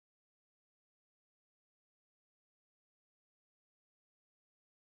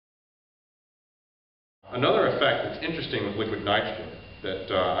Another effect that's interesting with liquid nitrogen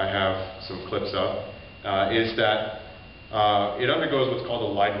that I have some clips of is that it undergoes what's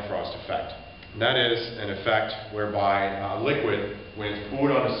called a Leidenfrost effect. And that is an effect whereby liquid, when it's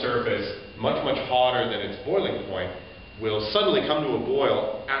poured on a surface much hotter than its boiling point, will suddenly come to a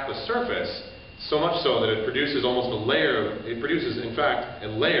boil at the surface, so much so that it produces almost a layer, in fact, a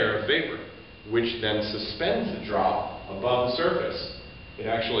layer of vapor, which then suspends the drop above the surface. It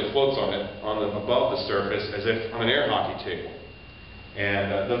actually floats on it above the surface as if on an air hockey table.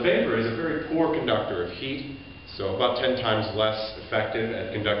 And the vapor is a very poor conductor of heat, so about 10 times less effective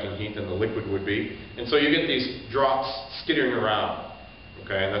at conducting heat than the liquid would be. And so you get these drops skittering around.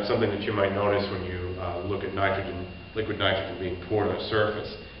 Okay, and that's something that you might notice when you look at liquid nitrogen being poured on a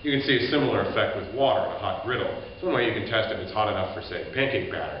surface. You can see a similar effect with water in a hot griddle. So one way you can test if it's hot enough for, say,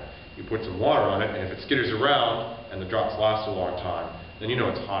 pancake batter. You put some water on it, and if it skitters around and the drops last a long time, then you know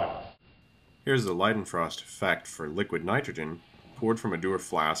it's hot enough. Here's the Leidenfrost effect for liquid nitrogen poured from a Dewar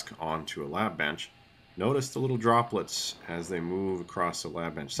flask onto a lab bench. Notice the little droplets as they move across the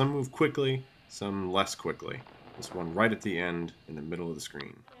lab bench. Some move quickly, some less quickly. This one right at the end in the middle of the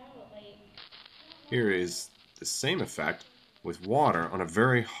screen. Here is the same effect with water on a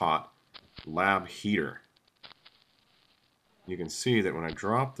very hot lab heater. You can see that when I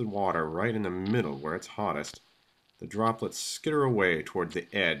drop the water right in the middle where it's hottest, the droplets skitter away toward the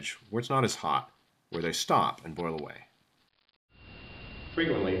edge where it's not as hot, where they stop and boil away.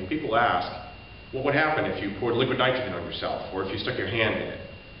 Frequently, people ask, what would happen if you poured liquid nitrogen on yourself, or if you stuck your hand in it?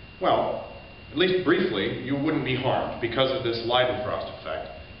 Well, at least briefly, you wouldn't be harmed because of this Leidenfrost effect,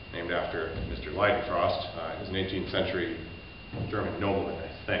 named after Mr. Leidenfrost. He was an 18th century German nobleman,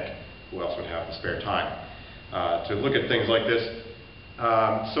 I think. Who else would have the spare time to look at things like this?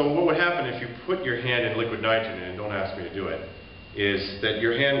 So what would happen if you put your hand in liquid nitrogen, and don't ask me to do it, is that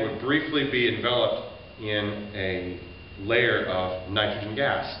your hand would briefly be enveloped in a layer of nitrogen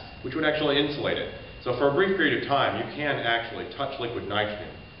gas, which would actually insulate it. So for a brief period of time, you can actually touch liquid nitrogen.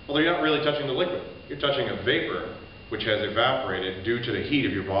 Although you're not really touching the liquid. You're touching a vapor which has evaporated due to the heat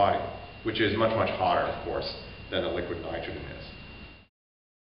of your body, which is much hotter, of course, than the liquid nitrogen is.